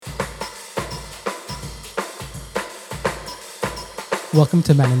Welcome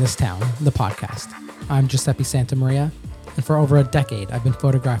to Men in This Town, the podcast. I'm Giuseppe Santamaria, and for over a decade, I've been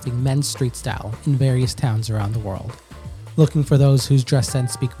photographing men's street style in various towns around the world, looking for those whose dress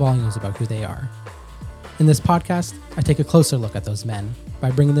sense speak volumes about who they are. In this podcast, I take a closer look at those men by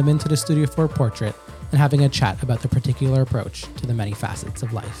bringing them into the studio for a portrait and having a chat about their particular approach to the many facets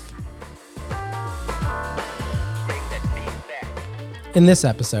of life. In this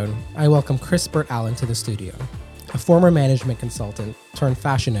episode, I welcome Chris Burt Allen to the studio, a former management consultant turned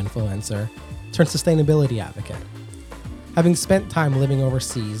fashion influencer turned sustainability advocate. Having spent time living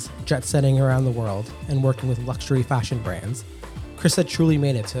overseas, jet-setting around the world, and working with luxury fashion brands, Chris had truly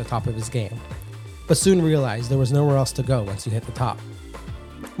made it to the top of his game, but soon realized there was nowhere else to go once you hit the top.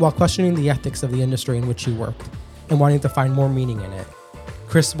 While questioning the ethics of the industry in which he worked and wanting to find more meaning in it,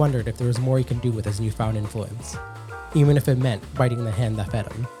 Chris wondered if there was more he could do with his newfound influence, even if it meant biting the hand that fed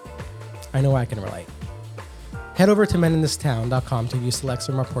him. I know I can relate. Head over to meninthistown.com to view selects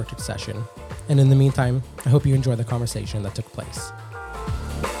from our portrait session, and in the meantime, I hope you enjoy the conversation that took place.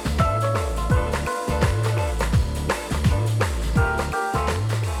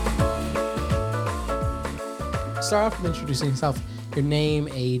 Start off with introducing yourself, your name,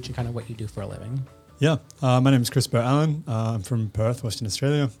 age, and kind of what you do for a living. Yeah, my name is Chris Burt Allen. I'm from Perth, Western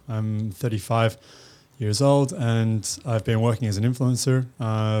Australia. I'm 35 years old, and I've been working as an influencer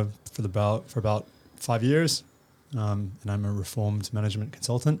for about 5 years. And I'm a reformed management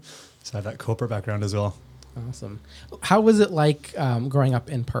consultant, so I have that corporate background as well. Awesome. How was it like growing up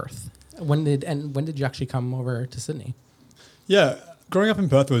in Perth? When did you actually come over to Sydney? Yeah, growing up in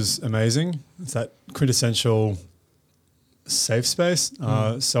Perth was amazing. It's that quintessential safe space.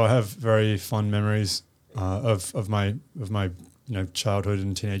 So I have very fond memories of my childhood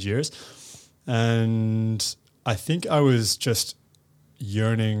and teenage years, and I think I was just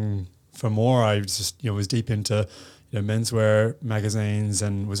yearning for more. I just was deep into menswear magazines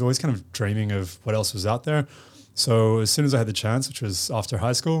and was always kind of dreaming of what else was out there. So as soon as I had the chance, which was after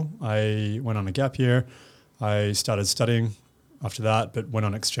high school, I went on a gap year. I started studying after that, but went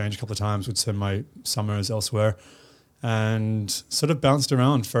on exchange a couple of times, would spend my summers elsewhere, and sort of bounced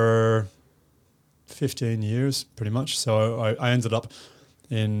around for 15 years pretty much. So I ended up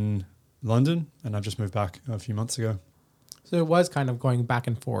in London, and I've just moved back a few months ago. So it was kind of going back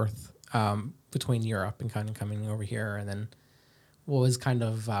and forth between Europe and kind of coming over here. And then what was kind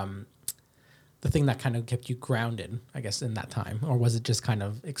of the thing that kind of kept you grounded, I guess, in that time? Or was it just kind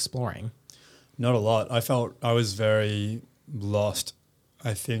of exploring? Not a lot. I felt I was very lost.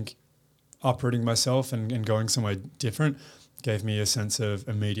 I think uprooting myself and going somewhere different gave me a sense of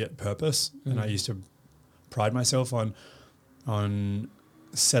immediate purpose. Mm-hmm. And I used to pride myself on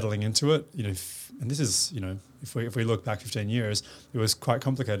settling into it, and this is, if we look back 15 years, it was quite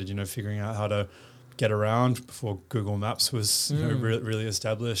complicated, figuring out how to get around before Google Maps was really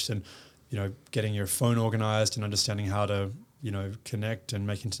established, and, getting your phone organized and understanding how to, connect and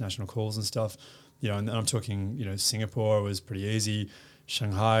make international calls and stuff, and I'm talking, Singapore was pretty easy.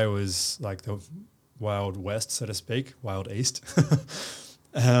 Shanghai was like the Wild West, so to speak, Wild East.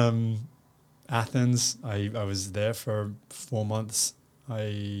 Athens, I was there for 4 months.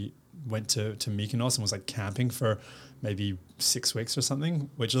 I went to Mykonos and was like camping for maybe 6 weeks or something,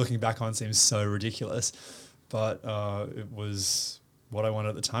 which looking back on seems so ridiculous, but it was what I wanted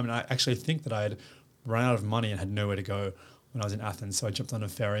at the time. And I actually think that I had run out of money and had nowhere to go when I was in Athens. So I jumped on a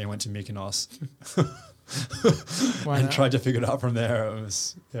ferry and went to Mykonos and tried to figure it out from there. It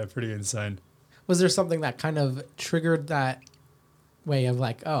was pretty insane. Was there something that kind of triggered that way of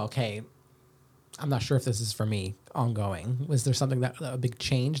like, oh, okay, I'm not sure if this is for me ongoing? Was there something a big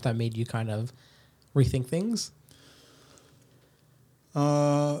change that made you kind of rethink things?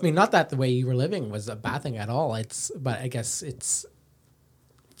 I mean, not that the way you were living was a bad thing at all. But I guess it's,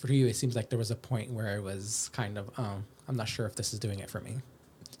 for you, it seems like there was a point where it was kind of, I'm not sure if this is doing it for me.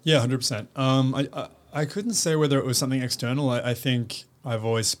 Yeah, 100%. I couldn't say whether it was something external. I think I've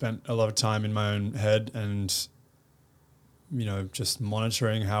always spent a lot of time in my own head and, just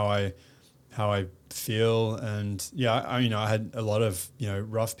monitoring how I feel. And I had a lot of,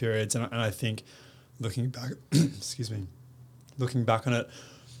 rough periods. And I think looking back, looking back on it,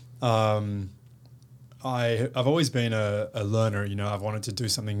 I've always been a learner. I've wanted to do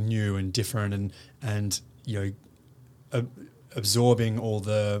something new and different, and absorbing all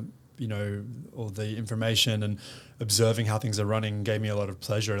the information and observing how things are running gave me a lot of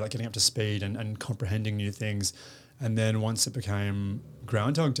pleasure, like getting up to speed and comprehending new things. And then once it became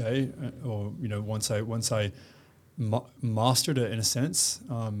Groundhog Day, or once I mastered it in a sense,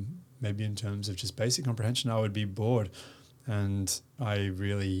 maybe in terms of just basic comprehension, I would be bored, and I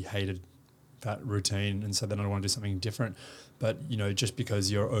really hated that routine, and so then I want to do something different. But you know, just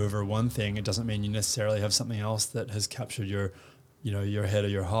because you're over one thing, it doesn't mean you necessarily have something else that has captured your, you know, your head or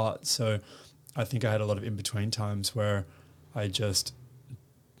your heart. So I think I had a lot of in between times where I just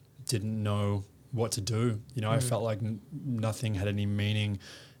didn't know what to do. You know, I felt like nothing had any meaning,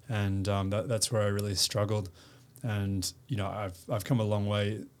 and that's where I really struggled. And you know, I've come a long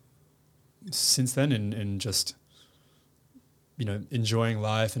way since then in just, you know, enjoying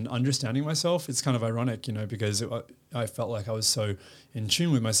life and understanding myself. It's kind of ironic, you know, because I felt like I was so in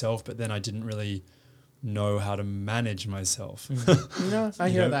tune with myself, but then I didn't really know how to manage myself. No, I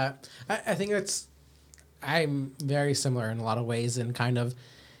hear that. I think I'm very similar in a lot of ways, and kind of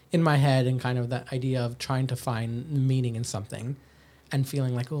in my head, and kind of that idea of trying to find meaning in something and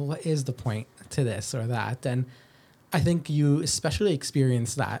feeling like, well, what is the point to this or that? And I think you especially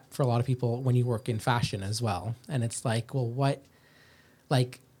experience that for a lot of people when you work in fashion as well. And it's like, well, what,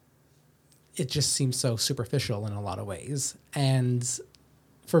 like, it just seems so superficial in a lot of ways. And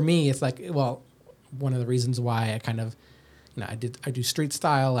for me, it's like, well, one of the reasons why I kind of, you know, I do street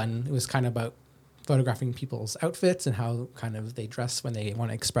style, and it was kind of about photographing people's outfits and how kind of they dress when they want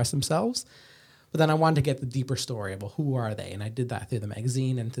to express themselves. But then I wanted to get the deeper story of, well, who are they? And I did that through the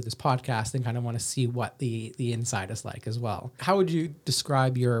magazine and through this podcast, and kind of want to see what the inside is like as well. How would you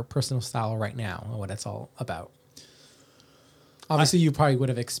describe your personal style right now and what it's all about? Obviously, you probably would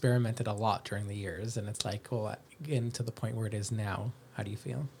have experimented a lot during the years, and it's like, well, getting to the point where it is now, how do you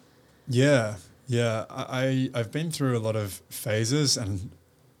feel? Yeah. I've been through a lot of phases, and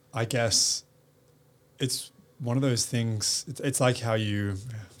I guess it's one of those things. It's like how you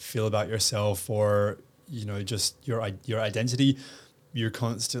feel about yourself, or, you know, just your identity. You're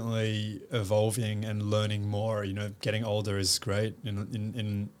constantly evolving and learning more. You know, getting older is great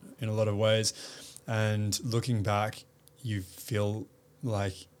in a lot of ways, and looking back, you feel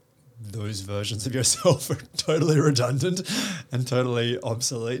like those versions of yourself are totally redundant and totally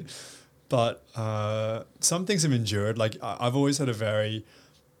obsolete. But some things have endured. Like I've always had a very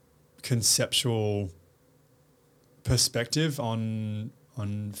conceptual perspective on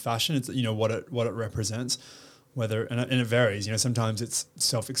fashion. It's, you know, what it represents, whether, and it varies. You know, sometimes it's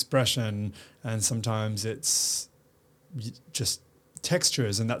self-expression, and sometimes it's just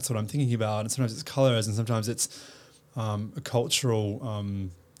textures, and that's what I'm thinking about. And sometimes it's colors, and sometimes it's a cultural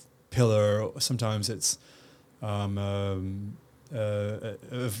pillar. Or sometimes it's a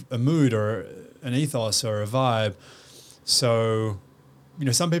mood or an ethos or a vibe. So, you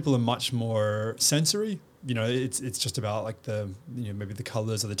know, some people are much more sensory. You know, it's just about like the, you know, maybe the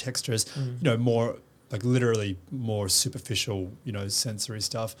colors or the textures, you know, more like literally more superficial, you know, sensory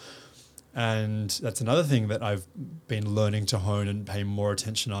stuff. And that's another thing that I've been learning to hone and pay more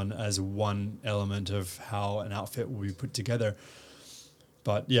attention on as one element of how an outfit will be put together.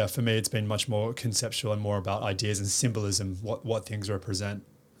 But yeah, for me, it's been much more conceptual and more about ideas and symbolism, what things represent.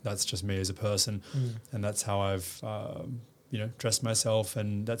 That's just me as a person. And that's how I've, you know, dressed myself,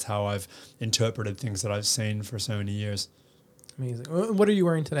 and that's how I've interpreted things that I've seen for so many years. Amazing. What are you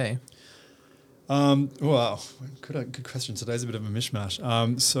wearing today? Well, good question. Today's a bit of a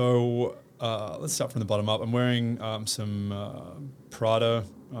mishmash. So let's start from the bottom up. I'm wearing some Prada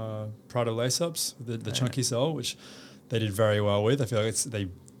lace-ups, the chunky sole, which they did very well with. I feel like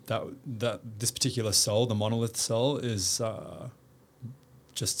this particular sole, the monolith sole, is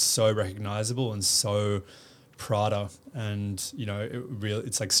just so recognizable and so Prada, and you know,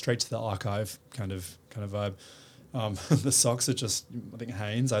 it's like straight to the archive kind of vibe. The socks are just, I think,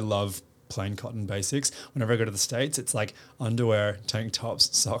 Hanes. I love plain cotton basics. Whenever I go to the States, it's like underwear, tank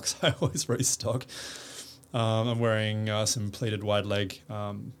tops, socks. I always restock. I'm wearing some pleated wide leg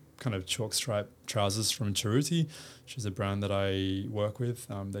kind of chalk stripe trousers from Cerruti, which is a brand that I work with.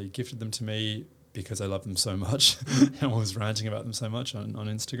 They gifted them to me because I love them so much and I was ranting about them so much on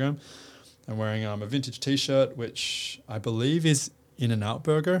Instagram. I'm wearing a vintage T-shirt, which I believe is In-N-Out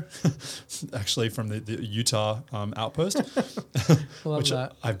Burger, actually from the Utah outpost, which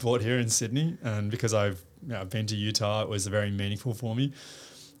that. I bought here in Sydney. And because I've been to Utah, it was very meaningful for me.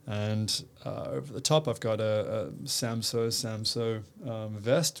 And over the top, I've got a Samso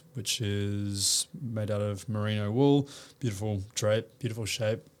vest, which is made out of merino wool. Beautiful drape, beautiful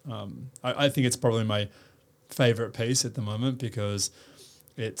shape. I think it's probably my favorite piece at the moment because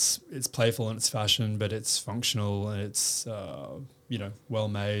it's playful and it's fashion, but it's functional and it's well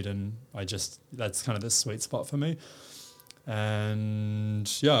made, and that's kind of the sweet spot for me. And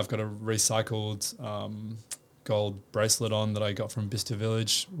yeah, I've got a recycled gold bracelet on that I got from Bicester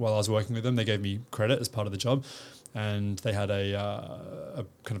Village while I was working with them. They gave me credit as part of the job, and they had a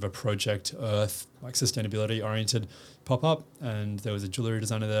kind of a Project Earth, like sustainability oriented pop up, and there was a jewelry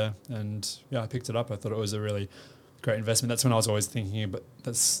designer there, and I picked it up. I thought it was a really great investment. That's when I was always thinking about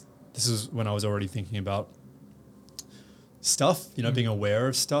this is when I was already thinking about stuff, being aware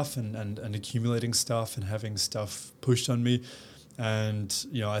of stuff and accumulating stuff and having stuff pushed on me. And,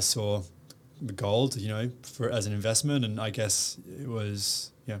 I saw the gold, as an investment. And I guess it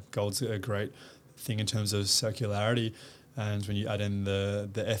was, gold's a great thing in terms of circularity. And when you add in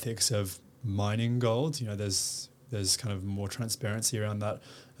the ethics of mining gold, there's kind of more transparency around that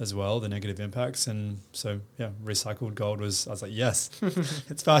as well, the negative impacts. And so, recycled gold I was like, yes,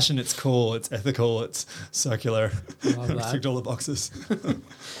 it's fashion, it's cool, it's ethical, it's circular. Ticked all the boxes.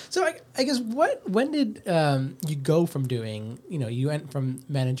 So I guess when did you go from doing, you went from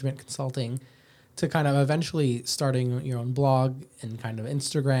management consulting to kind of eventually starting your own blog and kind of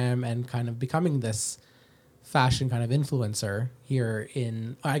Instagram and kind of becoming this fashion kind of influencer here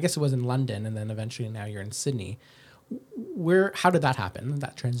I guess it was in London, and then eventually now you're in Sydney. How did that happen,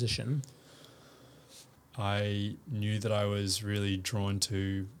 that transition? I knew that I was really drawn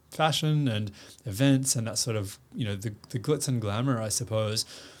to fashion and events and that sort of, the glitz and glamour, I suppose.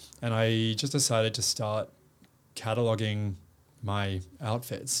 And I just decided to start cataloging my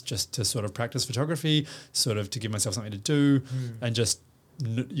outfits just to sort of practice photography, sort of to give myself something to do and just,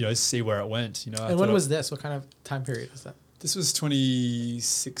 see where it went. And when was this? What kind of time period is that? This was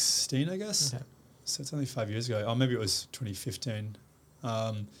 2016, I guess. Okay. So it's only 5 years ago. Or maybe it was 2015.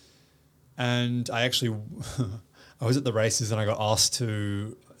 And I actually, I was at the races and I got asked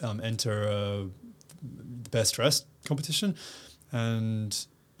to enter the best dressed competition. And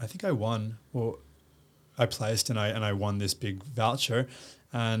I think I won, or I placed, and I won this big voucher.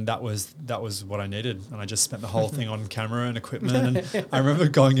 And that was what I needed. And I just spent the whole thing on camera and equipment. And I remember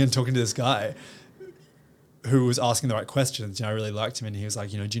going in talking to this guy who was asking the right questions. I really liked him, and he was like,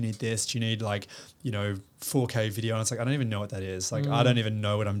 do you need this? Do you need 4K video? And I was like, I don't even know what that is. I don't even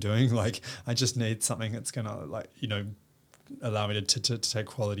know what I'm doing. I just need something that's gonna allow me to take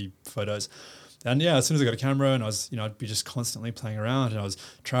quality photos. And as soon as I got a camera, and I was, I'd be just constantly playing around, and I was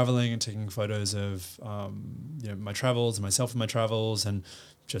traveling and taking photos of, my travels and myself and my travels, and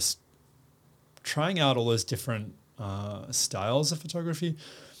just trying out all those different styles of photography.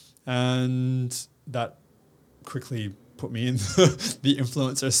 And that quickly put me in the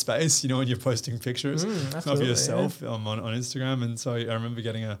influencer space, when you're posting pictures of yourself on Instagram. And so I remember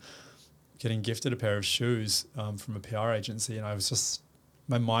getting gifted a pair of shoes from a PR agency, and I was just,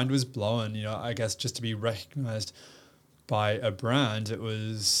 my mind was blown, I guess just to be recognized by a brand, it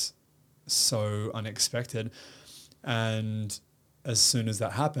was so unexpected. And as soon as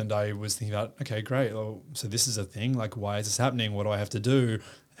that happened, I was thinking about, okay, great. Well, so this is a thing, why is this happening? What do I have to do?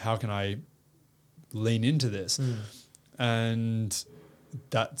 How can I lean into this? And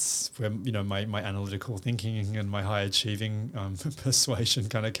that's where, my analytical thinking and my high achieving persuasion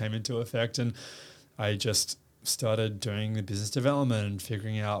kind of came into effect. And I just started doing the business development and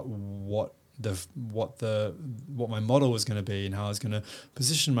figuring out what my model was going to be and how I was going to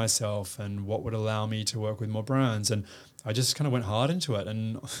position myself and what would allow me to work with more brands. And I just kind of went hard into it.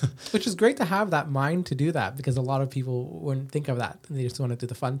 And which is great to have that mind to do that, because a lot of people wouldn't think of that. They just want to do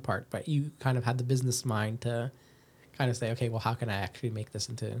the fun part, but you kind of had the business mind to kind of say, okay, well, how can I actually make this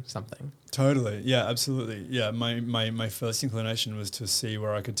into something? Totally. Yeah, absolutely. Yeah. My first inclination was to see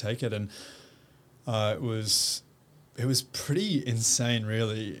where I could take it. And it was pretty insane,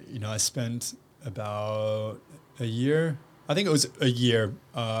 really. I spent about a year, I think it was a year,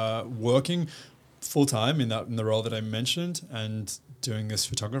 working full time in the role that I mentioned, and doing this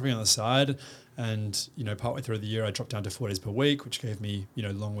photography on the side. And, partway through the year, I dropped down to 4 days per week, which gave me,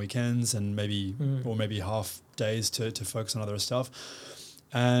 long weekends and maybe half days to focus on other stuff.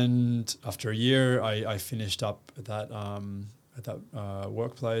 And after a year, I finished up at that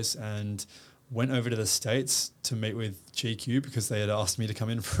workplace and went over to the States to meet with GQ because they had asked me to come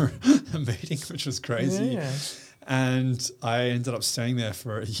in for a meeting, which was crazy. Yeah. And I ended up staying there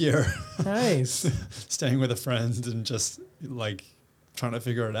for a year. Nice. Staying with a friend and just trying to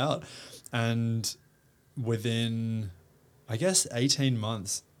figure it out. And within, I guess, 17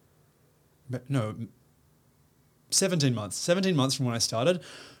 months from when I started,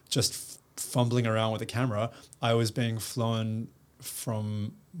 just fumbling around with a camera, I was being flown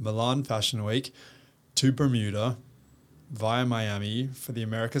from Milan Fashion Week to Bermuda via Miami for the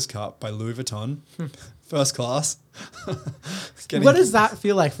America's Cup by Louis Vuitton, first class. What does that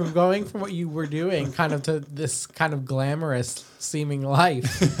feel like, from going from what you were doing kind of to this kind of glamorous seeming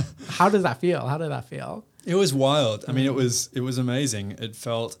life? How does that feel? How did that feel? It was wild. I mean, it was amazing. It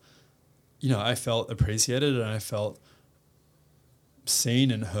felt I felt appreciated and I felt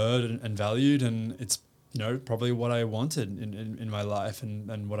seen and heard and valued, and it's probably what I wanted in my life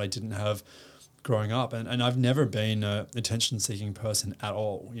and what I didn't have growing up, and I've never been a attention seeking person at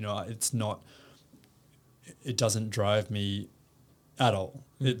all. It doesn't drive me at all.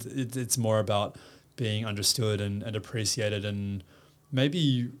 It's more about being understood and appreciated and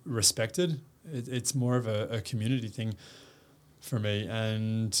maybe respected. It's more of a community thing for me,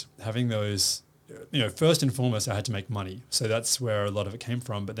 and having those, first and foremost, I had to make money. So that's where a lot of it came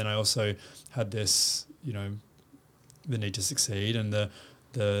from. But then I also had this, the need to succeed and the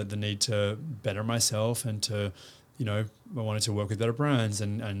need to better myself and to, I wanted to work with better brands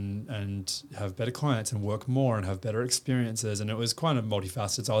and have better clients and work more and have better experiences. And it was kind of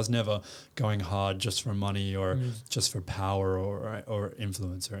multifaceted. So I was never going hard just for money or just for power or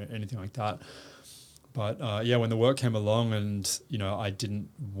influence or anything like that. But when the work came along and, I didn't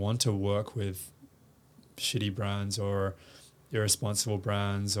want to work with shitty brands or irresponsible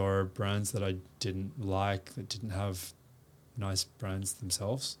brands or brands that I didn't like, that didn't have nice brands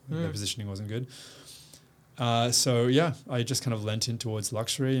themselves. Their positioning wasn't good. I just kind of lent in towards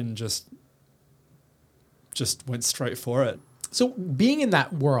luxury and just went straight for it. So being in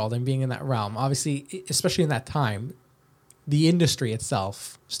that world and being in that realm, obviously, especially in that time, the industry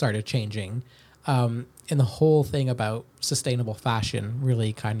itself started changing. And the whole thing about sustainable fashion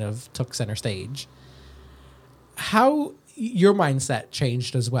really kind of took center stage. How your mindset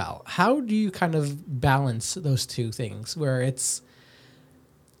changed as well. How do you kind of balance those two things where it's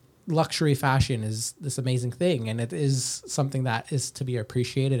luxury fashion is this amazing thing and it is something that is to be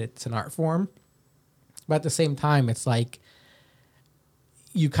appreciated. It's an art form. But at the same time, it's like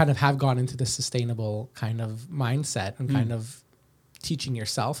you kind of have gone into the sustainable kind of mindset and kind of teaching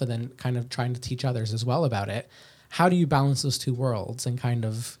yourself and then kind of trying to teach others as well about it. How do you balance those two worlds and kind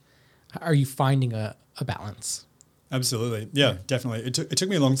of, are you finding a balance? Absolutely. Yeah, definitely. It took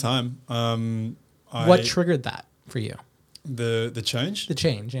me a long time. What triggered that for you? The change? The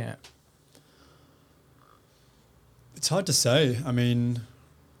change, yeah. It's hard to say. I mean,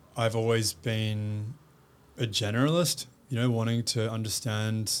 I've always been a generalist, wanting to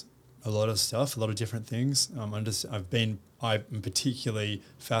understand a lot of stuff, a lot of different things. I'm particularly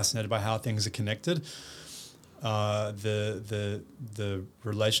fascinated by how things are connected. The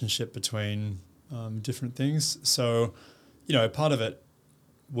relationship between different things. So, part of it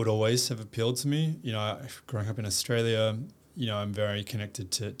would always have appealed to me. Growing up in Australia, I'm very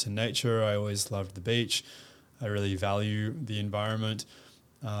connected to nature. I always loved the beach. I really value the environment.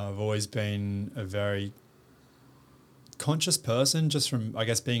 I've always been a very conscious person just from, I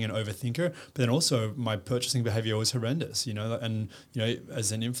guess, being an overthinker, but then also my purchasing behavior was horrendous, and,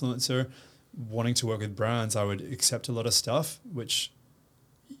 as an influencer wanting to work with brands, I would accept a lot of stuff, which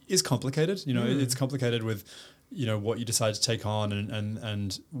is complicated. It's complicated with, what you decide to take on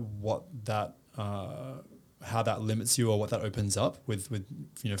and what that, how that limits you or what that opens up with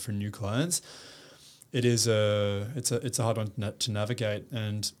for new clients. It's a hard one to navigate.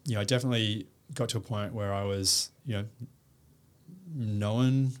 And, I definitely got to a point where I was,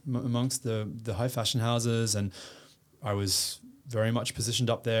 known amongst the high fashion houses, and I was very much positioned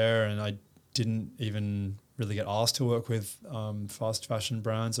up there, and I didn't even really get asked to work with fast fashion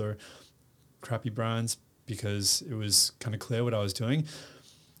brands or crappy brands because it was kind of clear what I was doing.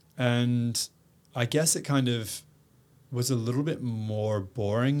 And I guess it kind of was a little bit more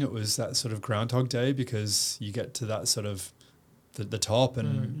boring. It was that sort of Groundhog Day because you get to that sort of the top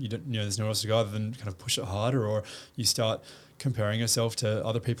and you don't, there's nowhere else to go other than kind of push it harder, or you start comparing yourself to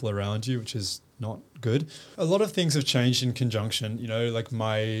other people around you, which is not good. A lot of things have changed in conjunction, like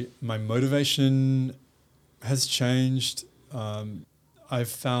my motivation has changed. I've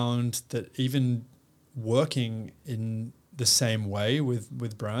found that even working in the same way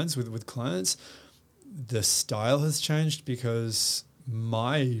with brands, with clients, the style has changed because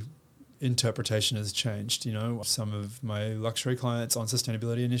my interpretation has changed. Some of my luxury clients on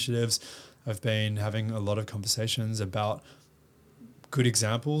sustainability initiatives, I've been having a lot of conversations about good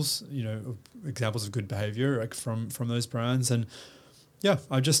examples, examples of good behavior like from those brands. And yeah,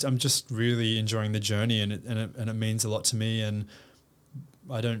 I'm just really enjoying the journey, and it means a lot to me. And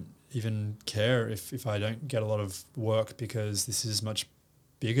I don't even care if I don't get a lot of work because this is much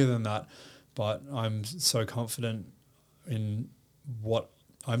bigger than that. But I'm so confident in what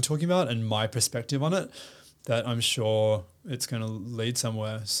I'm talking about and my perspective on it that I'm sure it's going to lead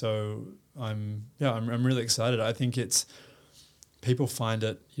somewhere. So I'm really excited. I think it's people find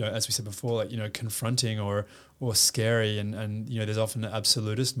it, as we said before, like, confronting or scary, and there's often an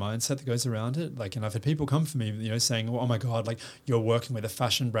absolutist mindset that goes around it. Like, and I've had people come for me, saying, oh my God, like, you're working with a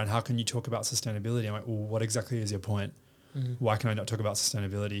fashion brand. How can you talk about sustainability? I'm like, well, what exactly is your point? Why can I not talk about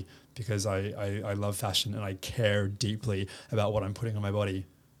sustainability? Because I love fashion and I care deeply about what I'm putting on my body.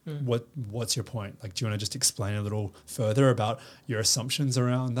 What's your point? Like, do you want to just explain a little further about your assumptions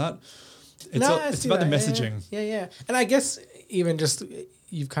around that? It's about the messaging. Yeah. And I guess even just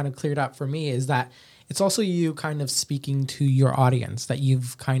you've kind of cleared up for me is that it's also you kind of speaking to your audience that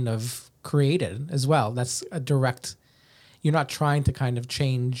you've kind of created as well. That's a direct, you're not trying to kind of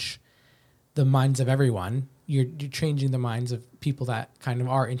change the minds of everyone. You're changing the minds of people that kind of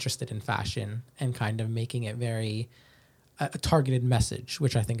are interested in fashion and kind of making it very a targeted message,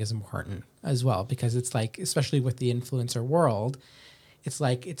 which I think is important as well, because it's like, especially with the influencer world, it's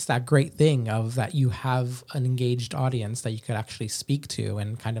like, it's that great thing of that you have an engaged audience that you could actually speak to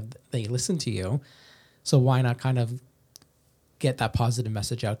and kind of they listen to you. So why not kind of get that positive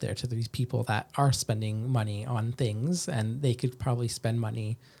message out there to these people that are spending money on things, and they could probably spend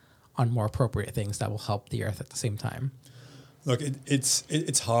money on more appropriate things that will help the earth at the same time. Look,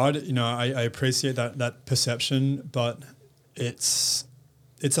 it's hard. I appreciate that perception, but it's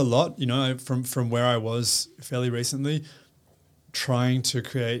a lot, from where I was fairly recently, trying to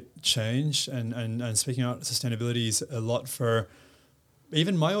create change and speaking out sustainability is a lot for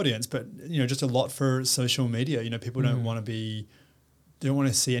even my audience, but just a lot for social media. People don't want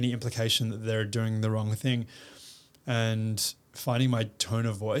to see any implication that they're doing the wrong thing, and finding my tone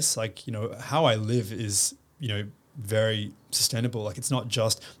of voice, like, how I live is, very sustainable. Like, it's not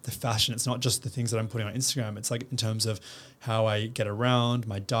just the fashion, it's not just the things that I'm putting on Instagram. It's like in terms of how I get around,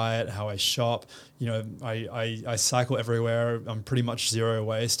 my diet, how I shop. I cycle everywhere. I'm pretty much zero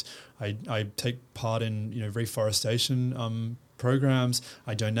waste. I take part in reforestation programs.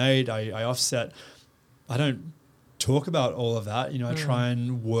 I donate. I offset. I don't talk about all of that. I try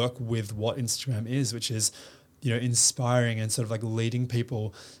and work with what Instagram is, which is inspiring and sort of like leading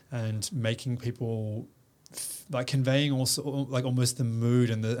people and making people like conveying also like almost the mood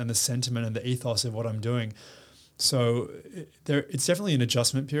and the sentiment and the ethos of what I'm doing. So it's definitely an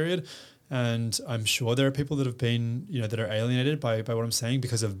adjustment period, and I'm sure there are people that have been that are alienated by what I'm saying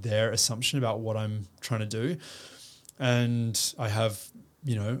because of their assumption about what I'm trying to do. And I have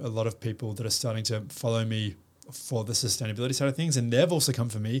a lot of people that are starting to follow me for the sustainability side of things, and they've also come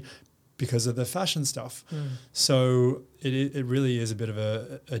for me because of the fashion stuff. So it really is a bit of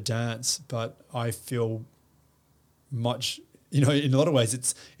a dance, but I feel much, in a lot of ways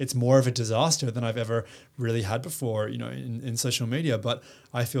it's more of a disaster than I've ever really had before, in social media. But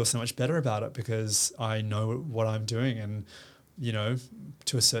I feel so much better about it because I know what I'm doing, and,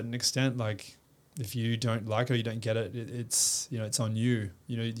 to a certain extent, like, if you don't like it or you don't get it, it's on you.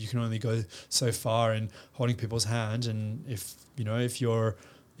 You can only go so far in holding people's hand, and if your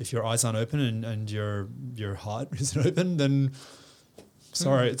eyes aren't open and your heart isn't open, then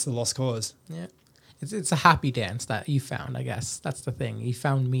sorry, it's a lost cause. Yeah. It's a happy dance that you found, I guess. That's the thing. You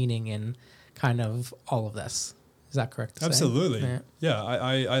found meaning in kind of all of this. Is that correct to say? Absolutely. Yeah,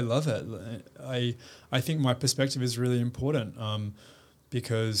 I love it. I think my perspective is really important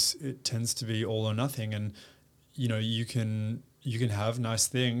because it tends to be all or nothing. And, you can have nice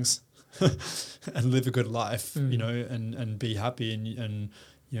things and live a good life, and be happy and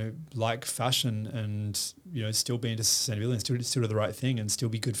like fashion and, still be into sustainability and still do the right thing and still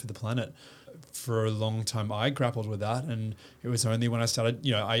be good for the planet. For a long time, I grappled with that, and it was only when I started,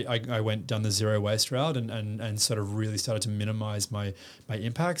 I went down the zero waste route and sort of really started to minimize my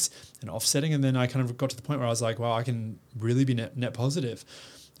impacts and offsetting. And then I kind of got to the point where I was like, wow, I can really be net positive.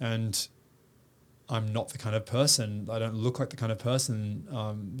 And I'm not the kind of person, I don't look like the kind of person,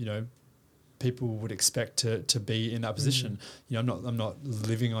 people would expect to be in that position. I'm not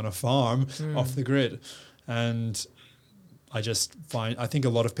living on a farm off the grid. And I think a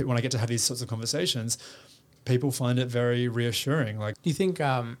lot of people, when I get to have these sorts of conversations, people find it very reassuring. Like, do you think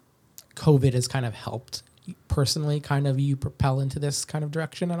COVID has kind of helped personally kind of you propel into this kind of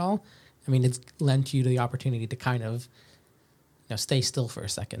direction at all? I mean, it's lent you the opportunity to kind of stay still for a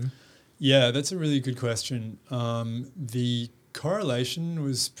second. Yeah, that's a really good question. The correlation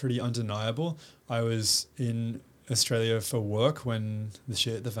was pretty undeniable. I was in Australia for work when the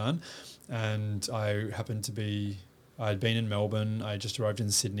shit hit the fan, and I'd been in Melbourne. I just arrived in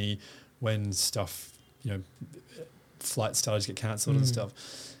Sydney when stuff, flights started to get cancelled and stuff.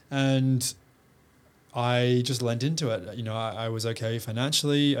 And I just lent into it. I was okay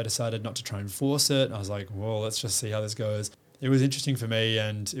financially. I decided not to try and force it. I was like, well, let's just see how this goes. It was interesting for me,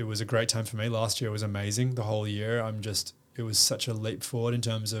 and it was a great time for me. Last year was amazing. The whole year, I'm just it was such a leap forward in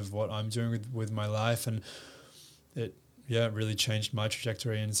terms of what I'm doing with my life, and it really changed my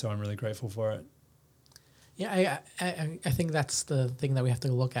trajectory, and so I'm really grateful for it. Yeah, I think that's the thing that we have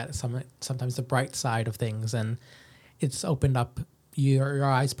to look at, sometimes the bright side of things, and it's opened up your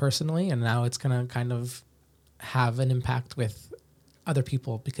eyes personally, and now it's going to kind of have an impact with other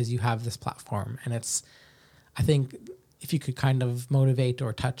people because you have this platform. And I think if you could kind of motivate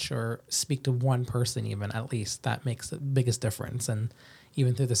or touch or speak to one person even, at least, that makes the biggest difference. And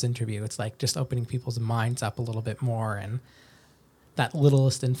even through this interview, it's like just opening people's minds up a little bit more, and that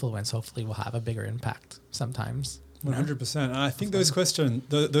littlest influence hopefully will have a bigger impact sometimes. 100%. And I think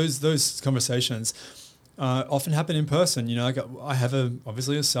those conversations often happen in person. You know, I have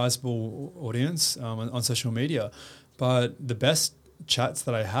obviously a sizable audience on social media, but the best chats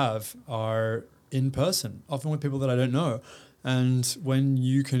that I have are in person, often with people that I don't know. And when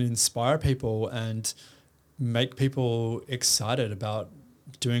you can inspire people and make people excited about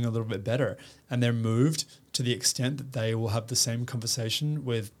doing a little bit better, and they're moved to the extent that they will have the same conversation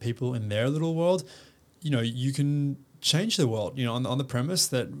with people in their little world, you know, you can change the world, you know, on the premise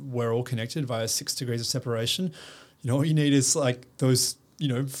that we're all connected via 6 degrees of separation. You know, all you need is like those, you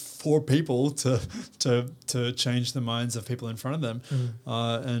know, 4 people to change the minds of people in front of them.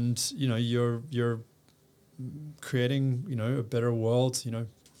 And, you know, you're creating, you know, a better world, you know,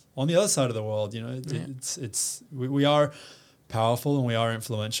 on the other side of the world. You know, we are powerful and we are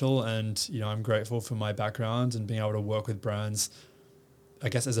influential, and, you know, I'm grateful for my background and being able to work with brands, I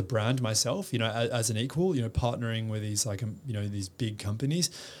guess, as a brand myself, you know, as an equal, you know, partnering with these, like, you know, these big companies.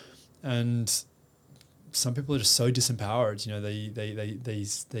 And some people are just so disempowered, you know, they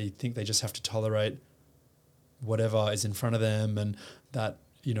think they just have to tolerate whatever is in front of them, and that,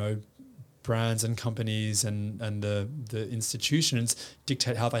 you know, brands and companies and the institutions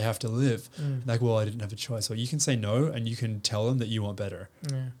dictate how they have to live. Like, well, I didn't have a choice. Well, you can say no, and you can tell them that you want better.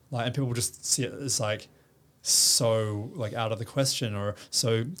 Like, and people will just see it as like so like out of the question or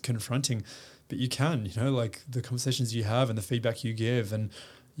so confronting, but you can, you know, like the conversations you have and the feedback you give, and,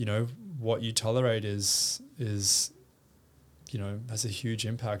 you know, what you tolerate is you know, has a huge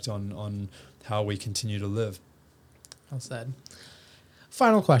impact on how we continue to live. Well said.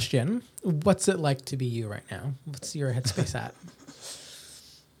 Final question. What's it like to be you right now? What's your headspace at?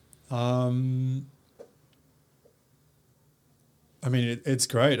 I mean, it's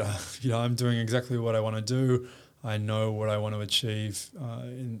great. You know, I'm doing exactly what I want to do. I know what I want to achieve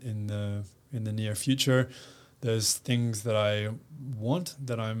in the near future. There's things that I want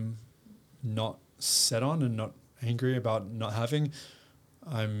that I'm not set on and not angry about not having.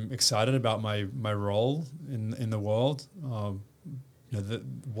 I'm excited about my role in the world. You know,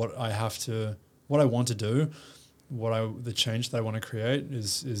 what I want to do, the change that I want to create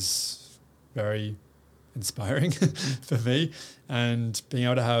is very inspiring for me. And being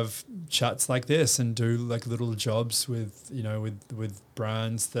able to have chats like this and do like little jobs with, you know, with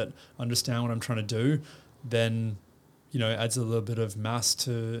brands that understand what I'm trying to do, then, you know, adds a little bit of mass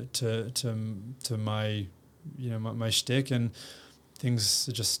to my, you know, my shtick, and things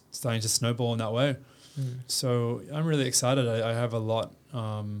are just starting to snowball in that way. So I'm really excited. I have a lot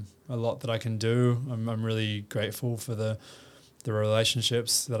that I can do. I'm really grateful for the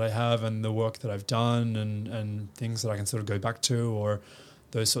relationships that I have and the work that I've done, and things that I can sort of go back to, or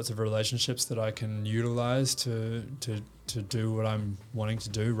those sorts of relationships that I can utilize to do what I'm wanting to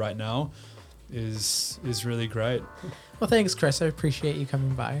do right now is really great. Well, thanks, Chris. I appreciate you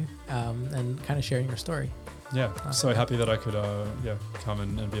coming by and kind of sharing your story. Yeah, so happy that I could come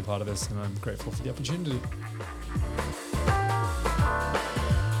and be a part of this, and I'm grateful for the opportunity.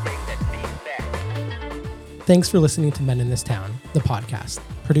 Thanks for listening to Men in This Town, the podcast,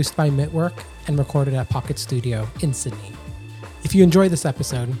 produced by Mitwork and recorded at Pocket Studio in Sydney. If you enjoyed this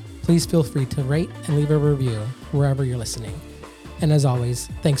episode, please feel free to rate and leave a review wherever you're listening. And as always,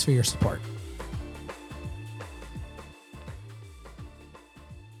 thanks for your support.